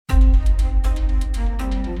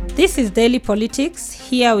This is Daily Politics.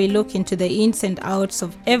 Here we look into the ins and outs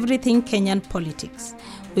of everything Kenyan politics.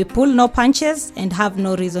 We pull no punches and have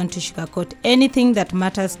no reason to sugarcoat anything that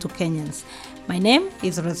matters to Kenyans. My name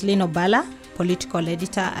is Roselyne Obala, political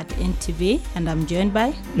editor at NTV, and I'm joined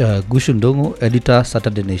by Guchu Ndung'u, editor,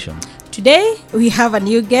 Saturday Nation. Today we have a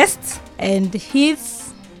new guest, and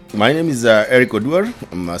he's... My name is Eric Oduor.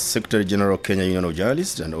 I'm a Secretary General of Kenya Union of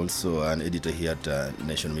Journalists and also an editor here at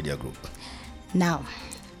Nation Media Group. Now,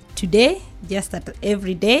 today, just as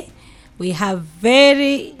every day, we have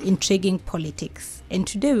very intriguing politics. And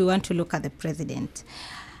today we want to look at the president.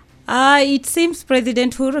 It seems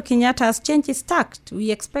President Uhuru Kenyatta has changed his tact.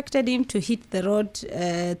 We expected him to hit the road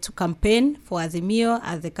to campaign for Azimio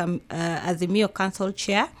as the Azimio Council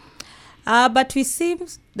chair. But it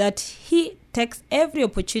seems that he takes every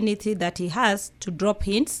opportunity that he has to drop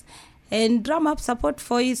hints and drum up support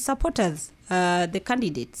for his supporters, the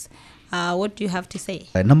candidates. What do you have to say?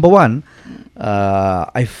 Number one,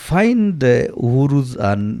 I find Uhuru's,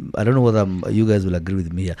 and I don't know whether you guys will agree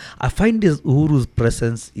with me here, I find this Uhuru's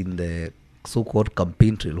presence in the so-called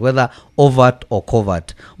campaign trail, whether overt or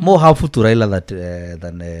covert, more harmful to Raila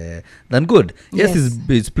than good. Yes,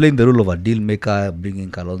 he's playing the role of a deal maker,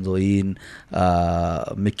 bringing Kalonzo in,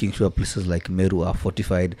 making sure places like Meru are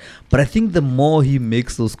fortified. But I think the more he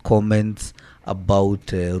makes those comments about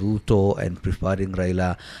Ruto and preparing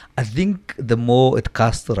Raila, I think the more it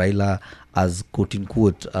casts Raila as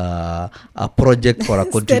quote-unquote a project for a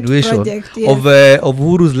continuation project, of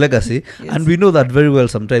Uhuru's legacy. And we know that very well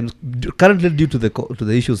sometimes, currently due to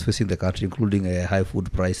the issues facing the country, including high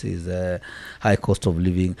food prices, high cost of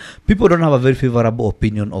living, people don't have a very favorable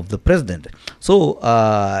opinion of the president. So,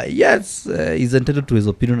 yes, he's entitled to his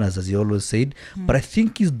opinion, as he always said, but I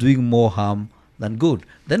think he's doing more harm than good.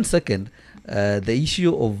 Then second, the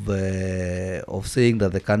issue of saying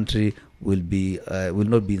that the country will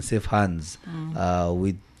not be in safe hands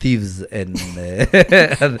with thieves and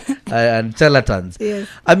charlatans. Yes.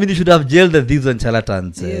 I mean, he should have jailed the thieves and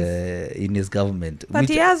charlatans in his government. But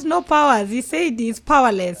he has no powers. He said he's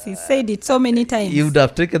powerless. He said it so many times. He would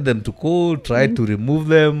have taken them to court, tried to remove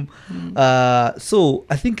them. So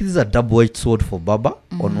I think this is a double-edged sword for Baba.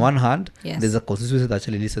 On one hand, there's a constituency that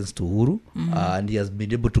actually listens to Uhuru, and he has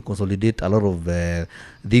been able to consolidate a lot of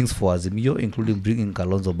things for Azimio, including bringing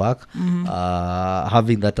Kalonzo back,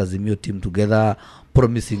 having that Azimio team together,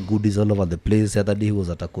 promising goodies all over the place. The other day he was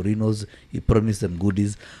at Akorino's, he promised them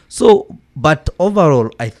goodies. So, but overall,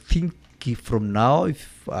 I think from now,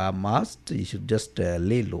 if I must, he should just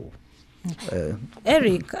lay low.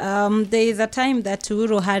 Eric, there is a time that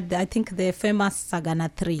Uhuru had, I think, the famous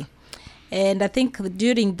Sagana 3. And I think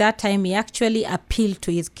during that time, he actually appealed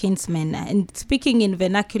to his kinsmen. And speaking in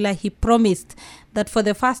vernacular, he promised that for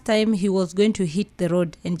the first time, he was going to hit the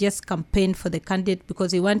road and just campaign for the candidate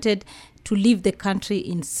because he wanted to leave the country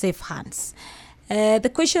in safe hands. The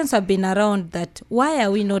questions have been around that why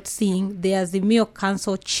are we not seeing the Azimio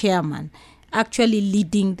Council chairman actually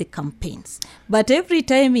leading the campaigns? But every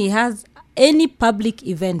time he has any public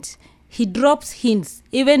event, he drops hints,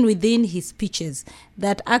 even within his speeches,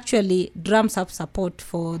 that actually drums up support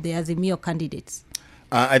for the Azimio candidates.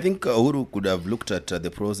 I think Uhuru could have looked at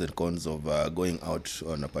the pros and cons of going out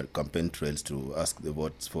on a campaign trails to ask the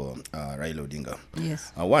votes for Raila Odinga.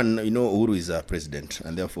 Yes. One, Uhuru is a president,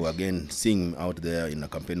 and therefore, again, seeing him out there in a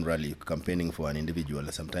campaign rally, campaigning for an individual,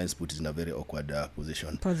 sometimes puts in a very awkward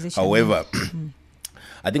position. However,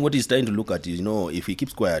 I think what he's trying to look at is, if he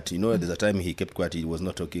keeps quiet, there's a time he kept quiet, he was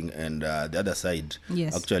not talking, and the other side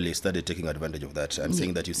actually started taking advantage of that and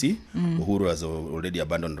saying that, you see, Uhuru has already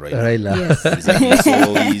abandoned Raila. Yes. Exactly.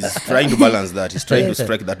 So he's trying to balance that. He's trying to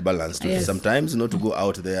strike that balance. Sometimes, to go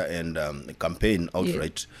out there and campaign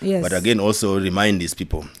outright, but again, also remind these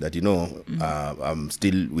people that, I'm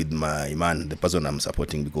still with my man, the person I'm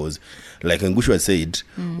supporting, because like Nguchu has said,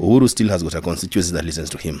 Uhuru still has got a constituency that listens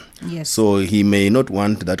to him. Yes. So he may not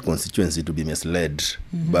want that constituency to be misled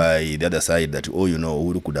by the other side that,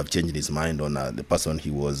 Uhuru could have changed his mind on the person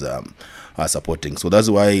he was supporting. So that's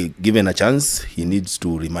why, given a chance, he needs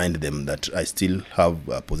to remind them that I still have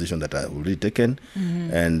a position that I've already taken,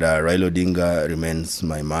 and Raila Odinga remains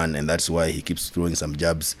my man, and that's why he keeps throwing some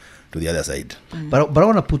jabs to the other side. But I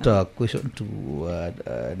want to put a question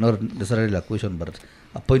to, not necessarily a question, but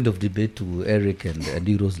a point of debate to Eric and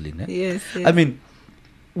you, Roselyne. Yes. I mean,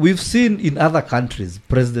 we've seen in other countries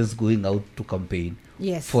presidents going out to campaign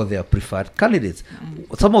for their preferred candidates.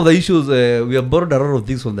 Some of the issues, we have borrowed a lot of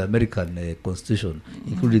things from the American Constitution,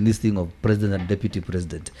 including this thing of president and deputy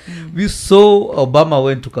president. We saw Obama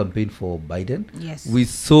went to campaign for Biden. Yes. We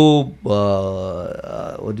saw,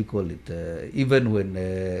 what do you call it, even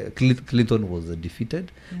when Clinton was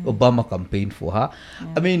defeated, Obama campaigned for her.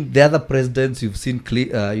 I mean, the other presidents, you've seen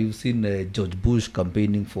George Bush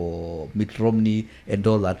campaigning for Mitt Romney and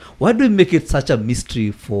all that. Why do we make it such a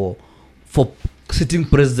mystery for sitting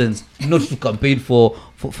presidents not to campaign for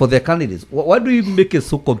their candidates? Why do you make it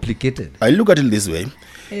so complicated? I look at it this way.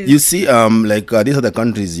 You see, these are the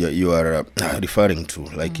countries you are referring to.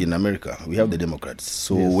 Like in America, we have the Democrats.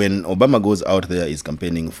 So when Obama goes out there, he's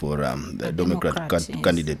campaigning for the Democrat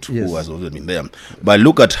candidate who has also been there. But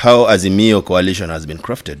look at how Azimio coalition has been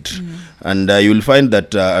crafted. And you'll find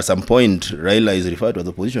that at some point, Raila is referred to as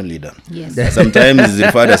opposition leader. Yes. Sometimes he's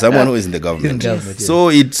referred as someone who is in the government. So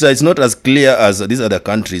it's not as clear as these other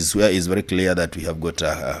countries where it's very clear that we have got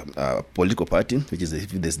a political party, which is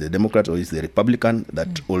if there's the Democrat or it's the Republican,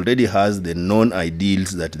 that already has the known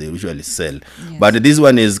ideals that they usually sell. But this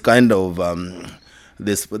one is kind of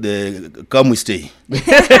the come we stay.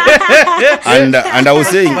 and I was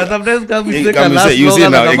saying, but sometimes come we stay, you see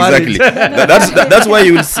now exactly. That's why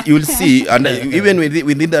you will see, and even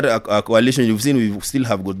within that coalition, you've seen we still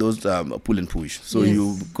have got those pull and push. So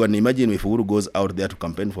you can imagine if Uhuru goes out there to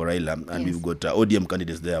campaign for Raila, and we've got ODM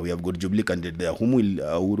candidates there, we have got Jubilee candidate there. Whom will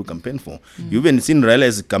Uhuru campaign for? You've even seen Raila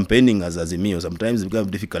is campaigning as Azimio. Sometimes it becomes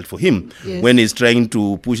difficult for him when he's trying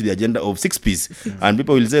to push the agenda of 6Ps, and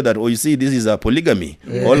people will say that, oh, you see, this is a polygamy.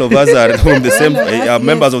 All of us are from the same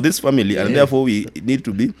members of this family, and therefore we need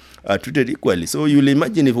to be treated equally. So you'll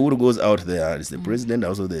imagine if Uhuru goes out there as the president,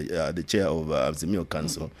 also the chair of Azimio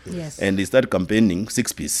Council, and they start campaigning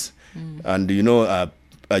 6Ps, and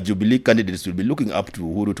Jubilee candidates will be looking up to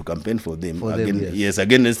Uhuru to campaign for them.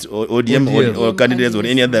 Against ODM or candidates or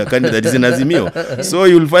any other candidate that is in Azimio. So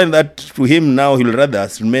you'll find that to him now, he'll rather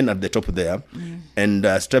remain at the top there and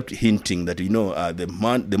start hinting that,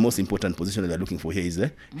 the most important position they're looking for here is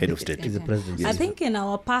the head of state. Is the president. I think in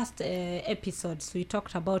our past episodes, we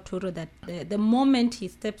talked about Uhuru that the moment he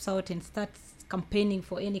steps out and starts campaigning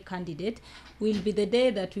for any candidate will be the day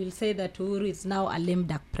that we'll say that Uhuru is now a lame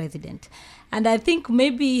duck president. And I think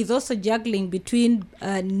maybe he's also juggling between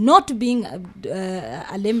not being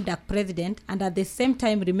a lame duck president and at the same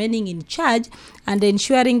time remaining in charge and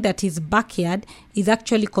ensuring that his backyard is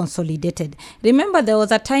actually consolidated. Remember, there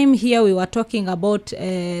was a time here we were talking about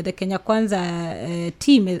the Kenya Kwanza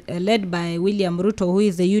team led by William Ruto, who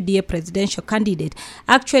is the UDA presidential candidate,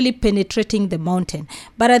 actually penetrating the mountain.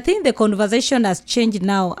 But I think the conversation has changed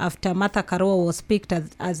now after Martha Karua was picked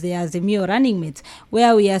as the Azimio running mate,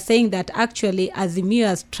 where we are saying that actually Azimio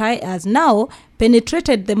has now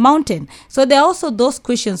penetrated the mountain. So there are also those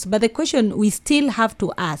questions, but the question we still have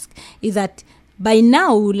to ask is that by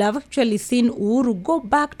now we'll have actually seen Uhuru go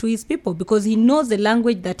back to his people because he knows the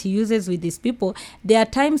language that he uses with his people. There are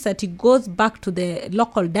times that he goes back to the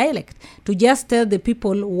local dialect to just tell the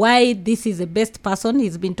people why this is the best person.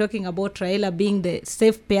 He's been talking about Raila being the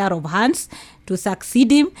safe pair of hands to succeed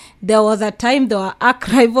him. There was a time there were arch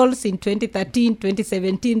rivals in 2013,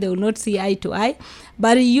 2017. They will not see eye to eye.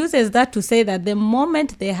 But he uses that to say that the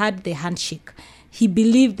moment they had the handshake, he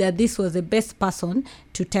believed that this was the best person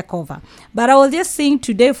to take over. But I was just saying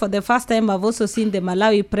today, for the first time, I've also seen the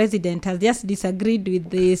Malawi president has just disagreed with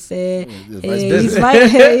this. Yes,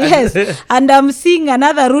 and I'm seeing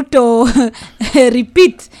another Ruto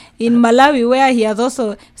repeat in Malawi, where he has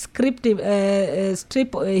also stripped him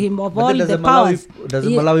of all the powers. Does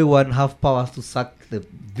the Malawi one have powers to sack the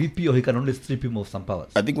VP, or he can only strip him of some powers?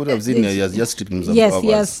 I think what I've seen, he has just stripped him of some powers. Yes,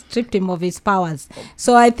 he has stripped him of his powers.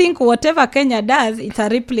 So I think whatever Kenya does, it's a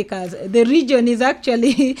replica. The region is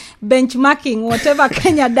actually benchmarking whatever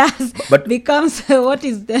Kenya does but becomes what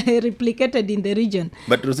is replicated in the region.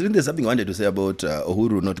 But Roselyne, there's something I wanted to say about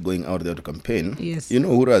Uhuru not going out there to campaign. Yes.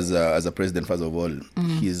 Uhuru as a president, first of all,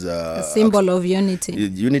 he's a symbol of unity.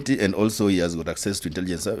 Unity, and also he has got access to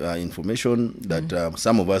intelligence information that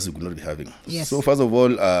some of us could not be having. Yes. So first of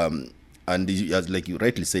all, and as like you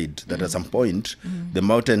rightly said, that at some point the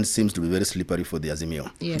mountain seems to be very slippery for the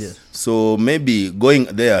Azimio. Yes. So maybe going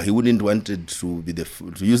there, he wouldn't want it to be to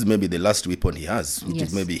use maybe the last weapon he has, which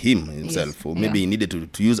is maybe him himself, or maybe he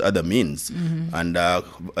needed to use other means, and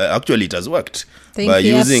actually it has worked. By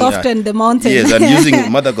using softened the mountain. Yes, and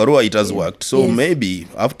using Martha Karua, it has worked. So maybe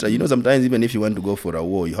after, sometimes even if you want to go for a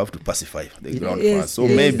war, you have to pacify the ground first. So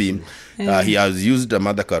maybe he has used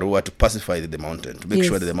Martha Karua to pacify the mountain, to make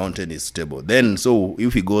sure that the mountain is stable. table. Then, so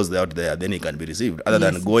if he goes out there, then he can be received. Other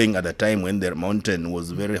than going at the time when the mountain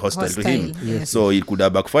was very hostile to him. Yes. So it could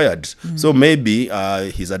have backfired. So maybe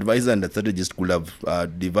his advisor and the strategist could have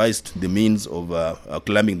devised the means of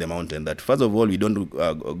climbing the mountain. That first of all, we don't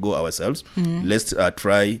go ourselves. Let's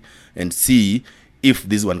try and see if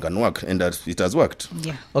this one can work, and that it has worked.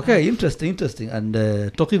 Yeah. Okay, interesting. And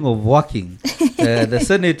talking of working, the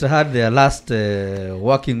Senate had their last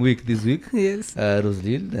working week this week. Yes.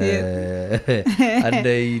 Roselyne, and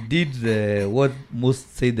they did what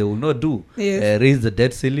most say they will not do: raise the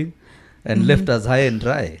debt ceiling, and left us high and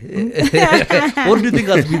dry. What do you think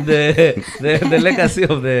has been the legacy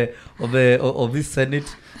of this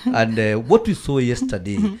Senate? And what we saw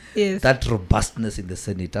yesterday, that robustness in the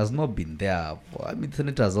Senate has not been there. I mean, the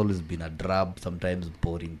Senate has always been a drab, sometimes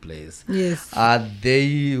boring place. Yes. Are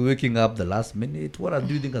they waking up the last minute? What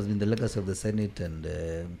do you think has been the legacy of the Senate? And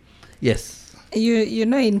yes. You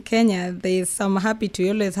know, in Kenya, there is some habit we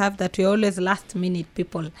always have that we always last minute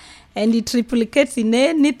people. And it replicates in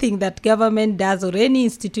anything that government does or any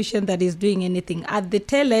institution that is doing anything. At the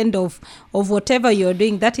tail end of whatever you're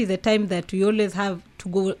doing, that is the time that we always have to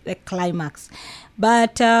go the climax.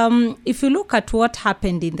 But if you look at what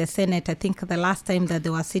happened in the Senate, I think the last time that they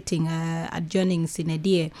were sitting adjourning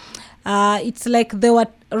Sinedie, it's like they were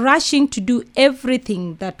rushing to do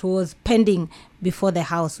everything that was pending before the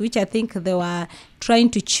House, which I think they were trying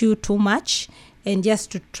to chew too much and just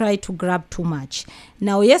to try to grab too much.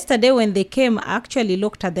 Now, yesterday when they came, I actually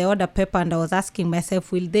looked at the order paper and I was asking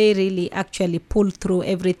myself, will they really actually pull through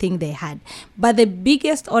everything they had? But the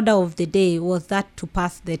biggest order of the day was that to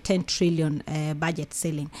pass the 10 trillion budget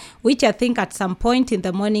ceiling, which I think at some point in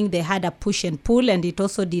the morning they had a push and pull, and it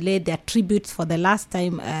also delayed their tributes for the last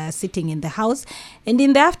time sitting in the House. And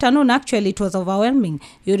in the afternoon, actually, it was overwhelming.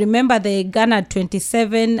 You remember they garnered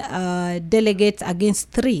 27 delegates against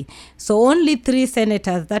 3. So only 3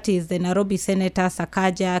 senators, that is the Nairobi Senator,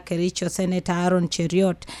 Sakaja, Kericho Senator Aaron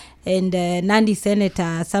Cheriot, and Nandi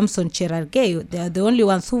Senator Samson Cherargei, they are the only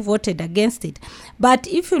ones who voted against it. But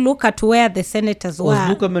if you look at where the senators were... Was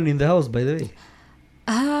Buchanan in the House, by the way?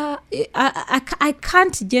 I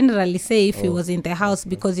can't generally say if he was in the House,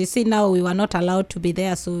 because you see now we were not allowed to be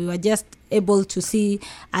there, so we were just able to see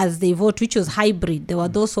as they vote, which was hybrid. There were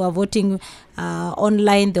those who are voting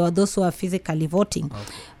online, there were those who are physically voting. Okay.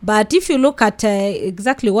 But if you look at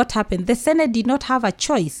exactly what happened, the Senate did not have a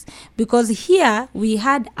choice, because here we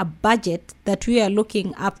had a budget that we are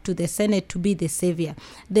looking up to the Senate to be the savior.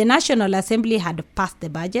 The National Assembly had passed the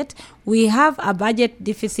budget. We have a budget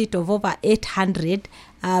deficit of over 800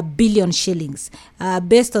 billion shillings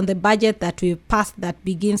based on the budget that we passed that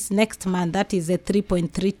begins next month, that is a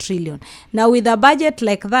 3.3 trillion. Now with a budget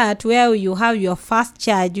like that, where you have your first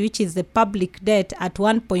charge, which is the public debt at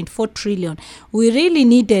 1.4 trillion, we really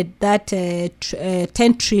needed that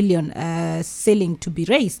 10 trillion ceiling to be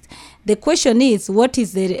raised. The question is, what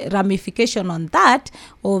is the ramification on that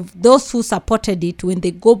of those who supported it when they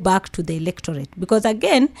go back to the electorate? Because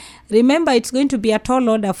again, remember, it's going to be a tall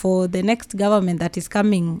order for the next government that is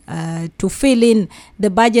coming to fill in the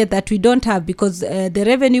budget that we don't have, because the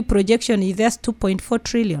revenue projection is just 2.4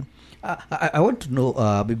 trillion. I want to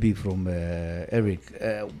know, maybe from Eric,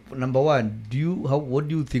 number one, what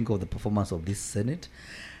do you think of the performance of this Senate?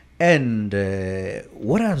 And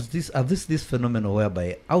what is this phenomenon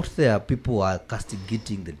whereby out there people are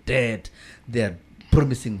castigating the dead, they are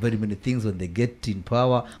promising very many things when they get in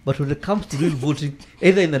power, but when it comes to real voting,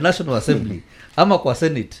 either in the National Assembly, ama kwa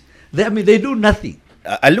Senate, they do nothing.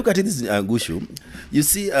 I look at it, Guchu. You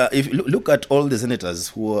see, if you look at all the senators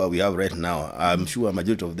who we have right now, I'm sure a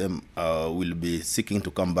majority of them will be seeking to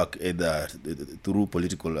come back either through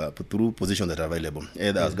through positions that are available,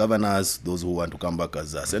 either as governors, those who want to come back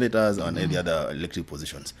as senators, and any other elected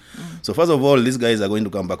positions. So first of all, these guys are going to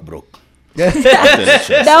come back broke. They're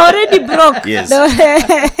already broke. Yes.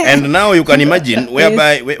 And now you can imagine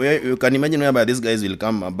whereby these guys will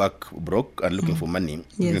come back broke and looking for money.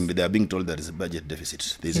 Yes. They are being told there is a budget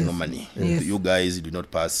deficit. There is no money. Yes. You guys do not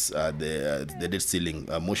pass the debt ceiling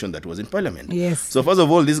motion that was in Parliament. Yes. So first of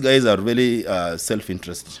all, these guys are really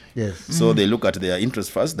self-interest. Yes. So they look at their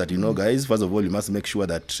interest first. That guys, first of all, you must make sure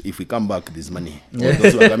that if we come back, there's money. All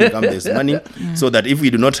those who are coming, there's money. So that if we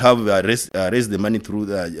do not have raise the money through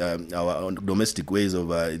our domestic ways of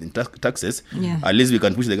taxes, at least we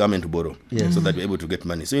can push the government to borrow, so that we're able to get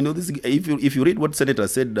money. So this, if you read what Senator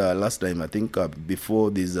said last time, I think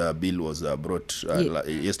before this bill was brought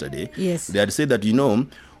yesterday, they had said that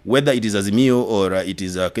whether it is Azimio or it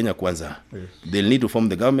is Kenya Kwanza, they'll need to form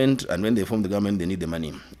the government, and when they form the government, they need the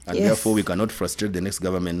money, and therefore we cannot frustrate the next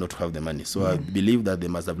government not to have the money. So I believe that they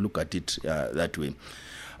must have looked at it that way.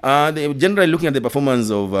 Generally looking at the performance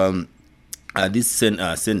of this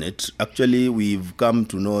Senate, actually, we've come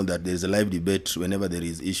to know that there's a live debate whenever there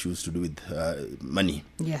is issues to do with money.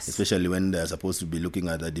 Yes. Especially when they're supposed to be looking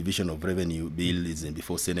at the division of revenue bill is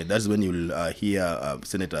before Senate. That's when you'll hear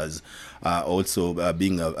senators also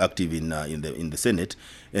being active in the Senate.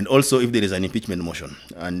 And also if there is an impeachment motion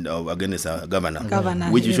and against a governor,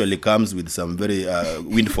 which usually comes with some very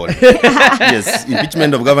windfall. Yes,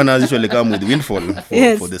 impeachment of governors usually come with windfall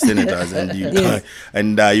for the senators, and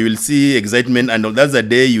you will see excitement, and that's the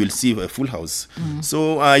day you will see a full house.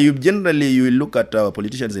 So you will look at our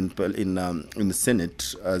politicians in the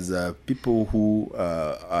Senate as people who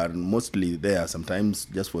are mostly there sometimes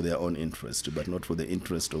just for their own interest, but not for the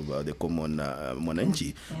interest of the common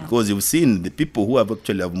mwananchi. Because you've seen the people who have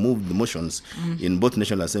actually have moved the motions in both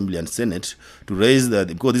National Assembly and Senate to raise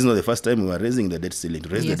because this is not the first time we are raising the debt ceiling,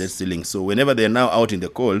 the debt ceiling. So whenever they are now out in the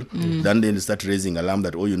cold, then they start raising alarm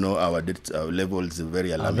that, our debt level is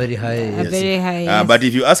very alarming. Very high. Very high. But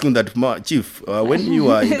if you ask him that, Chief, when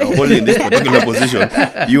you are holding this particular position,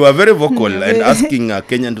 you are very vocal and asking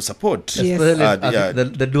Kenyan to support.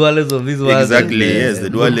 The dualism of these words. Exactly, yes, the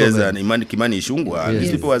dualism and Kimani Ichung'wah.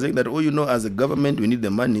 These people are saying that, as a government, we need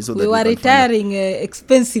the money so that we are retiring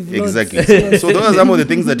expensive loans. Exactly. So those are some of the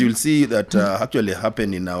things that you'll see that actually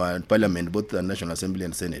happen in our parliament, both the National Assembly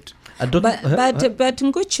and Senate. But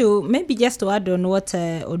Nguchu, maybe just to add on what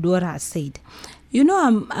Oduor has said,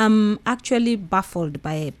 I'm actually baffled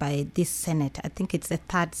by this Senate. I think it's the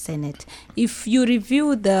third Senate. If you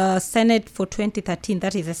review the Senate for 2013,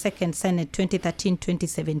 that is the second Senate,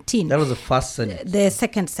 2013-2017. That was the first Senate. The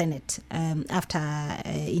second Senate after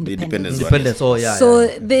independence.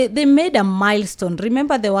 They made a milestone.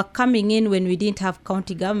 Remember, they were coming in when we didn't have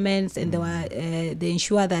county governments, and they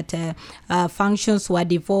ensured that functions were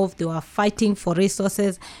devolved. They were fighting for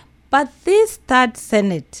resources. But this third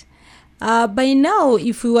Senate, by now,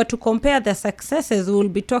 if we were to compare the successes, we will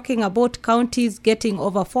be talking about counties getting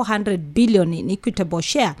over 400 billion in equitable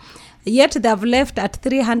share. Yet they have left at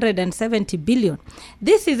 370 billion.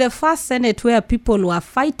 This is the first Senate where people were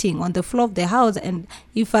fighting on the floor of the House. And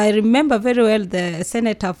if I remember very well, the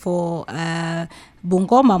senator for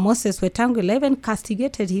Bungoma, Moses Wetangula, even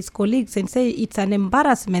castigated his colleagues and said it's an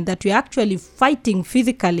embarrassment that we're actually fighting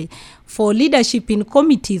physically for leadership in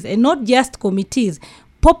committees, and not just committees,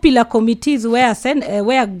 popular committees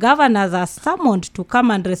where governors are summoned to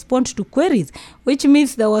come and respond to queries, which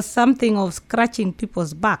means there was something of scratching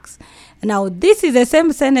people's backs. Now, this is the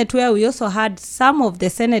same Senate where we also had some of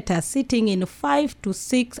the senators sitting in 5 to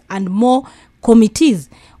 6 and more committees,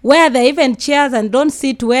 where they even chairs and don't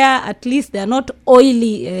sit where at least they're not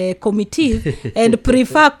oily committees and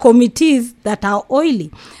prefer committees that are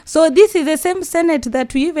oily. So this is the same Senate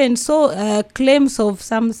that we even saw claims of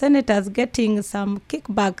some senators getting some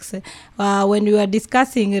kickbacks when we were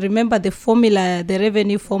discussing, remember the formula, the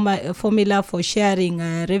revenue formula for sharing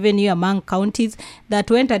revenue among counties that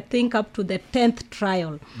went, I think, up to the 10th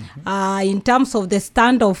trial in terms of the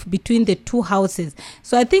standoff between the two houses.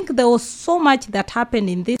 So I think there was so much that happened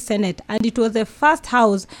in this Senate, and it was the first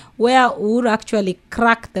house where Uhuru actually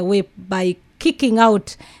cracked the whip by kicking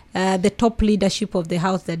out the top leadership of the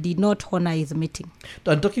house that did not honor his meeting.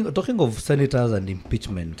 And talking of senators and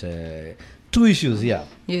impeachment, two issues here.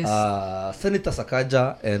 Yes. Senator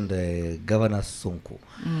Sakaja and Governor Sonko.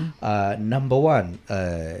 Number one,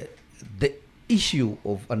 the issue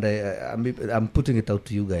of, and I'm putting it out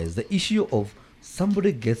to you guys, the issue of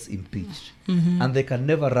somebody gets impeached and they can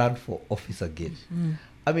never run for office again.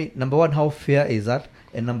 I mean, number one, how fair is that?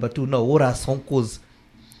 And number two, now what are Sonko's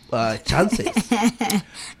chances?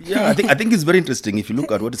 I think it's very interesting if you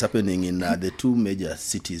look at what is happening in the two major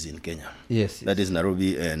cities in Kenya. Yes. That is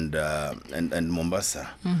Nairobi and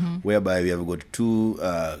Mombasa, whereby we have got two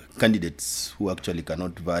candidates who actually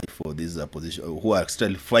cannot vie for this position, who are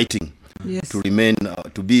still fighting to remain,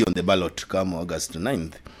 to be on the ballot come August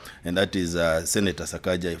 9th. And that is Senator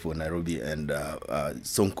Sakaja for Nairobi and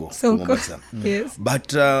Sonko for Mombasa. Yes.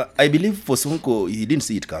 But I believe for Sonko, he didn't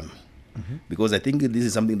see it come. Because I think this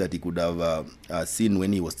is something that he could have seen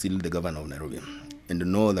when he was still the governor of Nairobi. And to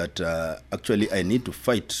know that actually I need to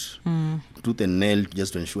fight tooth and nail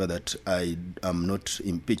just to ensure that I am not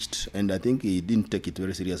impeached. And I think he didn't take it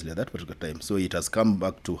very seriously at that particular time. So it has come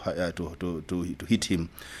back to hit him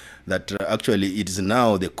that actually it is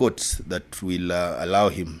now the courts that will allow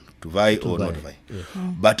him to vie or not vie.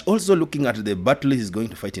 But also looking at the battle he's going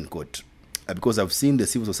to fight in court, because I've seen the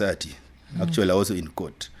civil society actually also in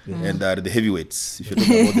court. and the heavyweights. If you're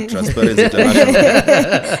talking about the Transparency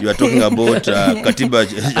International, you are talking about Katiba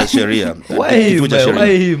Sharia. Why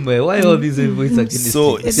him? Why all these heavyweights against him?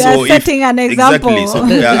 So setting an example. Exactly. So,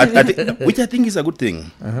 which I think is a good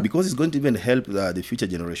thing, because it's going to even help the future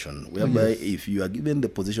generation, whereby if you are given the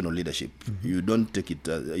position of leadership, you don't take it,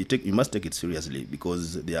 you must take it seriously,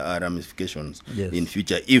 because there are ramifications in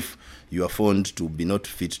future if you are found to be not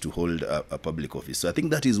fit to hold a public office. So I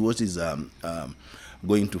think that is what is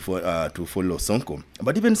going to follow Sonko.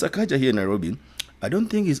 But even Sakaja here in Nairobi, I don't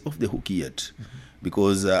think he's off the hook yet,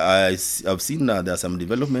 because I've seen there are some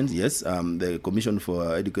developments. Yes, the Commission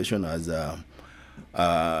for Education has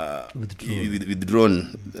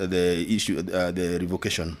withdrawn the issue, the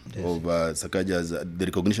revocation of the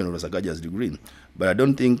recognition of Sakaja's degree. But I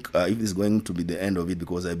don't think if it's going to be the end of it,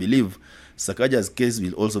 because I believe Sakaja's case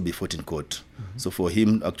will also be fought in court. So for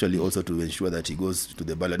him actually also to ensure that he goes to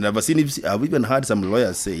the ballot. And I've even heard some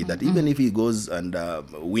lawyers say that even if he goes and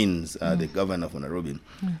wins the governor of Nairobi,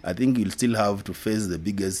 I think he'll still have to face the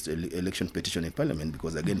biggest election petition in parliament,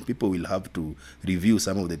 because again, people will have to review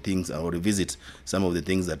some of the things or revisit some of the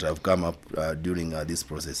things that have come up during this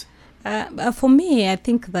process. For me, I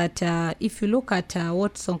think that if you look at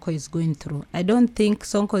what Sonko is going through, I don't think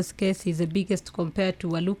Sonko's case is the biggest compared to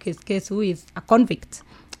Waluke's case, who is a convict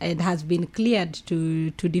and has been cleared to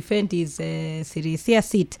defend his Sirisia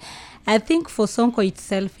seat. I think for Sonko, it's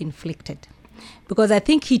self-inflicted, because I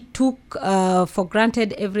think he took for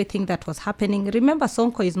granted everything that was happening. Remember,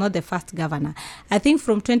 Sonko is not the first governor. I think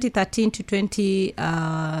from 2013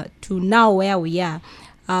 to now where we are,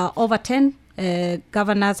 over 10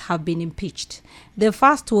 governors have been impeached. The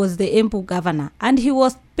first was the Embu governor, and he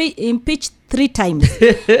was impeached 3 times,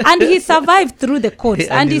 and he survived through the courts.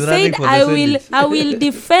 and he said, "I will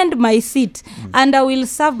defend my seat, and I will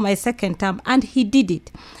serve my second term," and he did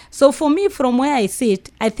it. So for me, from where I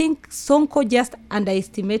sit, I think Sonko just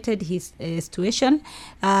underestimated his situation.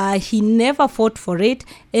 He never fought for it,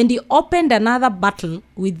 and he opened another battle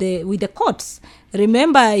with the courts.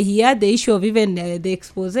 Remember, he had the issue of even the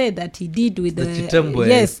expose that he did with the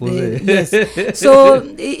yes. So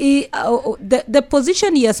the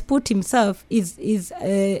position he has put himself is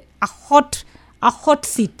a hot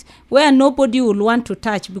seat where nobody will want to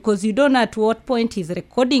touch, because you don't know at what point he's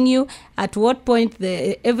recording you, at what point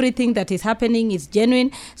everything that is happening is genuine.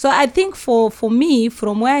 So I think for me,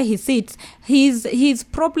 from where he sits, his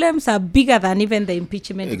problems are bigger than even the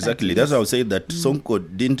impeachment. Exactly. That's why I would say that Sonko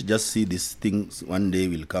didn't just see these things one day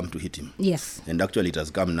will come to hit him. Yes. And actually it has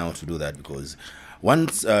come now to do that, because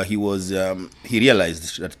once he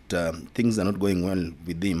realized that things are not going well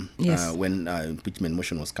with him. When impeachment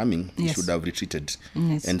motion was coming, he should have retreated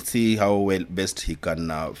and see how well best he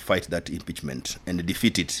can fight that impeachment and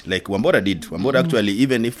defeat it, like Wambora did. Wambora actually,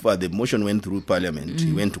 even if the motion went through parliament,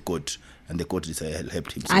 he went to court, and the court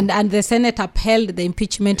helped him. And the Senate upheld the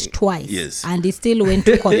impeachment twice. Yes. And he still went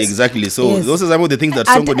to court. Exactly. So those are some of the things that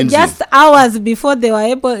Sonko didn't just see. Hours before they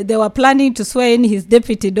were planning to swear in his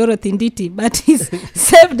deputy, Dorothy Nditi, but he's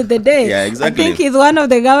saved the day. Yeah, exactly. I think he's one of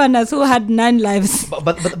the governors who had 9 lives.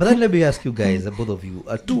 But then let me ask you guys, both of you,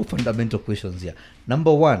 2 fundamental questions here.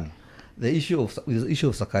 Number one, the issue of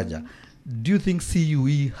Sakaja. Do you think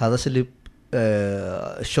CUE has actually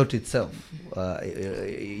shot itself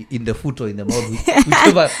in the foot or in the mouth,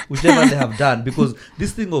 whichever they have done? Because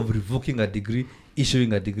this thing of revoking a degree,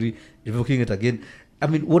 issuing a degree, revoking it again, I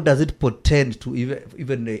mean, what does it portend to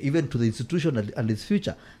even to the institution and its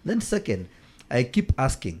future? Then second, I keep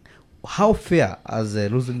asking, how fair, as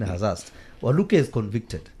Roselyne has asked, Waluke is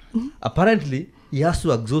convicted. Apparently, he has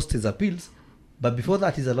to exhaust his appeals, but before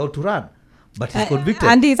that, he's allowed to run. But he's convicted.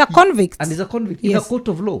 And he's a convict. In a court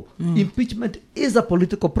of law. Impeachment is a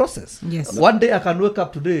political process. Yes. One day I can wake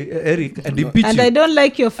up today, Eric, and impeach you. And I don't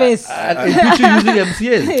like your face. And impeach you using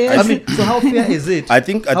MCAs. Yes. I mean, so how fair is it? I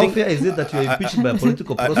think how fair is it that you're impeached by a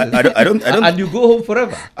political process? I don't, and you go home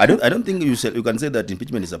forever? I don't think you can say that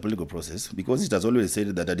impeachment is a political process, because it has always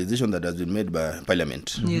said that a decision that has been made by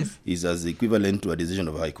Parliament is as equivalent to a decision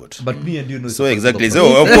of High Court. But me and you know. So exactly.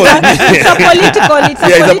 So of course, it's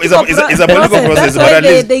a political process.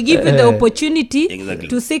 But they give you the opportunity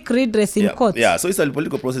to seek redress in court. Yeah, so it's a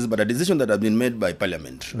political process, but a decision that has been made by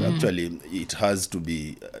Parliament, actually, it has to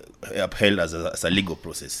be upheld as a legal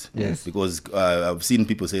process. Yes. Because I've seen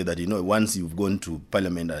people say that, once you've gone to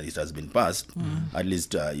Parliament and it has been passed, at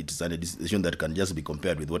least it's a decision that can just be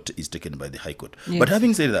compared with what is taken by the High Court. Yes. But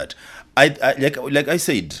having said that, like I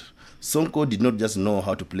said, Sonko did not just know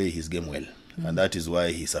how to play his game well, and that is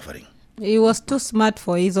why he's suffering. He was too smart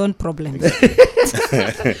for his own problems.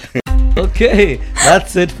 Okay,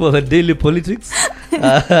 that's it for the Daily Politics.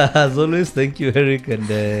 As always, thank you, Eric, and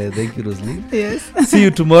thank you, Roselyne. Yes. See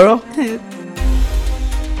you tomorrow.